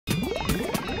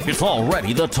It's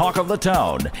already the talk of the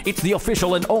town. It's the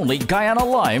official and only Guyana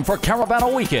Lime for Caravana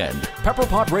Weekend. Pepper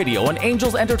Pot Radio and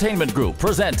Angels Entertainment Group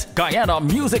present Guyana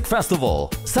Music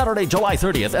Festival. Saturday, July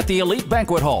 30th at the Elite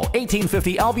Banquet Hall,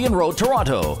 1850 Albion Road,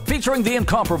 Toronto. Featuring the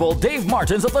incomparable Dave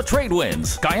Martins of the Trade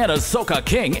Winds, Guyana's Soca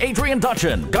King, ADRIAN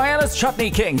Dutchin, Guyana's Chutney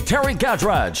King, Terry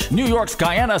GAJRAJ, New York's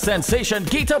Guyana sensation,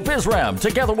 GEETA BISRAM,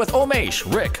 together with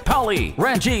OMESH, Rick, Polly,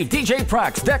 RANJEEV, DJ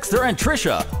PRAKZ, DEXTER, and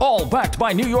TRICIA, all backed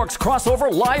by New York's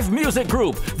crossover live music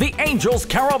group, the Angels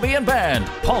Caribbean Band.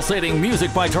 Pulsating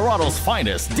music by Toronto's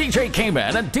finest, DJ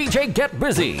KMAN and DJ Get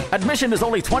Busy. Admission is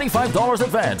only $25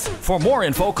 advance. For more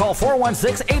info, call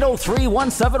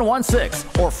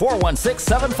 416-803-1716 or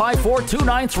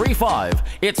 416-754-2935.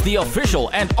 It's the official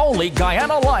and only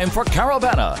Guyana Lime for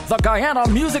Caravana, the Guyana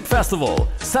Music Festival.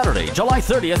 Saturday, July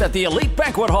 30th at the Elite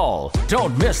Banquet Hall.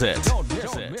 Don't miss it. Don't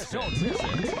miss it. Don't miss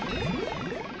it.